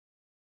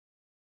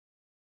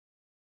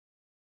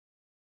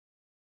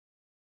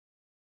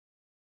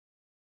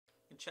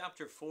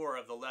chapter 4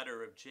 of the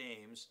letter of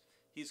James,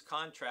 he's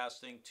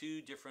contrasting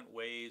two different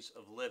ways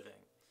of living.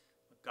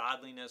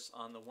 Godliness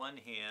on the one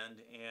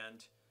hand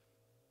and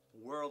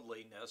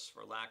worldliness,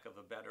 for lack of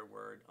a better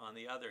word, on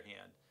the other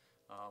hand,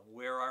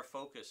 where our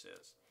focus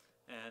is.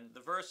 And the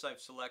verse I've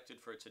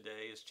selected for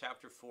today is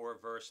chapter 4,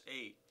 verse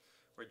 8,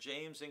 where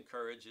James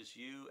encourages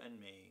you and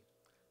me,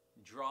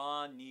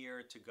 draw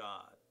near to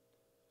God,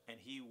 and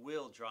he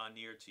will draw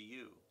near to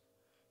you.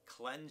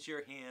 Cleanse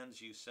your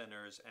hands, you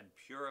sinners, and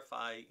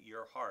purify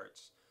your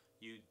hearts,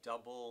 you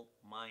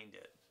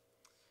double-minded.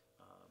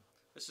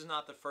 This is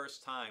not the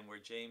first time where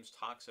James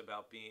talks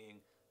about being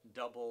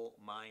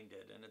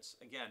double-minded, and it's,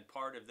 again,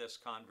 part of this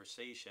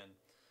conversation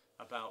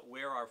about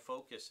where our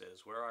focus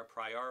is, where our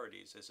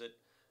priorities. Is it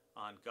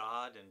on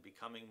God and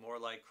becoming more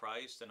like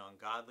Christ and on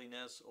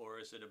godliness, or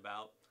is it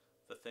about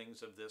the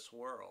things of this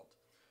world?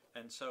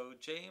 And so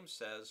James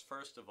says,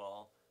 first of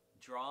all,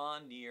 draw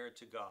near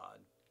to God,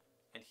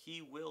 and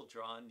he will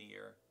draw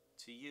near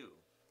to you.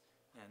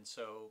 And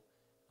so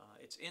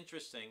it's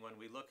interesting when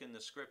we look in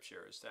the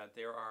scriptures that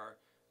there are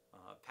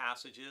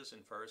passages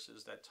and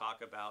verses that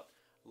talk about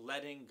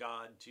letting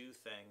God do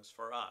things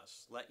for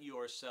us. Let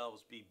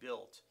yourselves be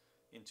built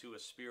into a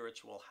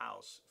spiritual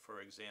house,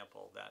 for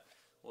example, that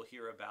we'll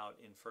hear about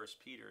in 1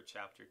 Peter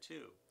chapter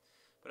 2.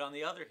 But on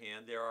the other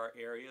hand, there are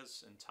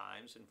areas and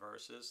times and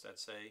verses that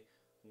say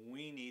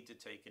we need to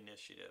take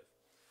initiative.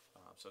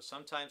 So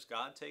sometimes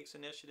God takes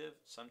initiative,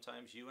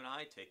 sometimes you and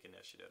I take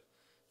initiative.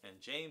 And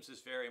James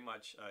is very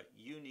much a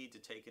you need to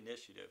take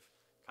initiative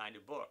kind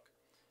of book.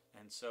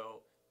 And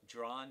so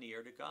draw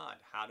near to God.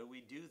 How do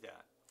we do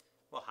that?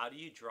 Well, how do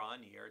you draw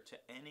near to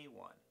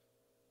anyone?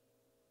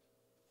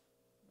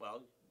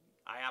 Well,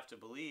 I have to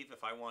believe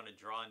if I want to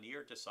draw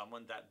near to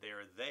someone that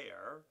they're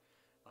there,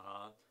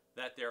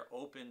 that they're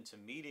open to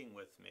meeting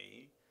with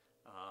me.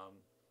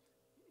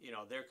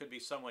 There could be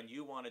someone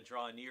you want to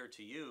draw near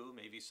to you,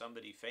 maybe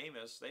somebody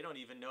famous. They don't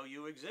even know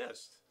you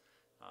exist.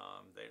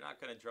 They're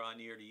not going to draw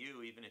near to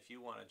you even if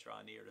you want to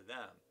draw near to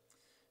them.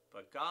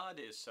 But God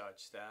is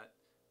such that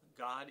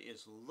God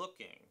is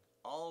looking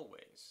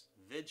always,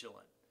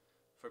 vigilant,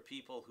 for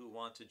people who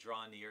want to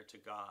draw near to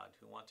God,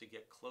 who want to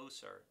get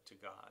closer to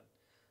God.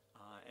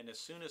 And as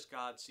soon as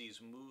God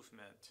sees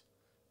movement,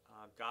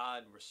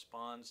 God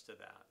responds to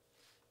that.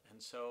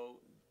 And so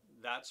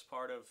that's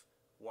part of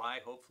why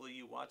hopefully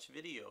you watch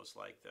videos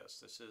like this.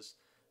 This is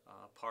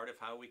part of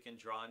how we can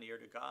draw near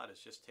to God, is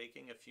just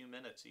taking a few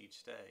minutes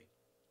each day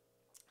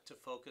to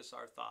focus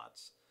our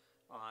thoughts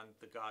on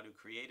the God who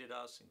created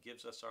us and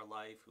gives us our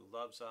life, who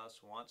loves us,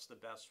 wants the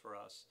best for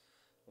us,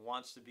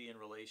 wants to be in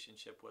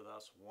relationship with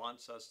us,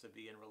 wants us to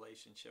be in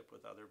relationship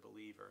with other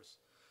believers.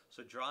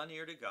 So draw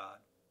near to God,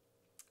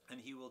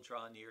 and he will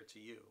draw near to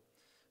you.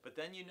 But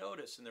then you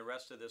notice in the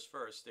rest of this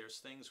verse, there's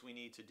things we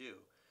need to do.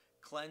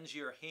 Cleanse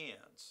your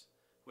hands,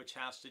 which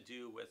has to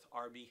do with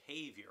our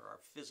behavior, our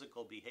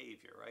physical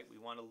behavior, right? We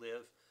want to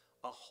live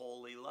a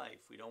holy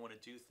life. We don't want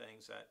to do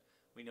things that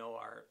we know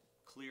are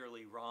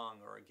clearly wrong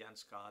or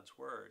against God's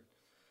word.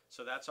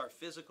 So that's our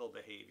physical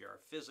behavior. Our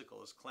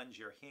physical is cleanse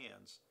your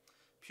hands.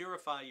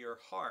 Purify your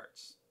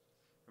hearts.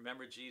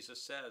 Remember, Jesus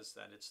says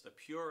that it's the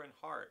pure in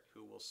heart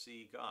who will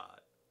see God.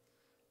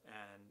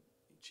 And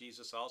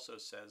Jesus also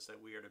says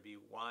that we are to be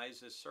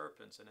wise as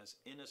serpents and as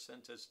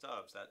innocent as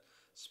doves. That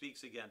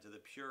speaks again to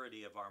the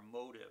purity of our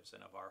motives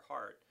and of our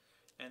heart.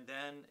 And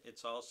then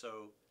it's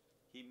also,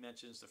 he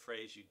mentions the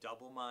phrase, you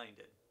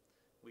double-minded.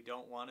 We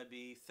don't want to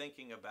be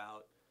thinking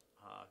about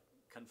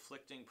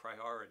conflicting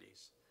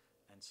priorities.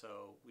 And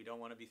so we don't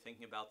want to be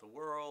thinking about the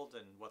world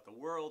and what the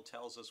world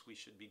tells us we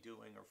should be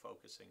doing or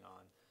focusing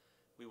on.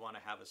 We want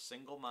to have a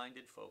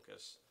single-minded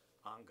focus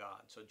on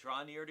God. So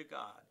draw near to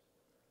God,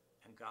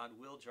 and God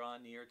will draw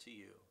near to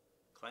you.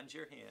 Cleanse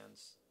your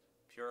hands,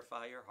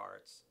 purify your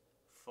hearts,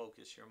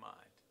 focus your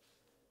mind.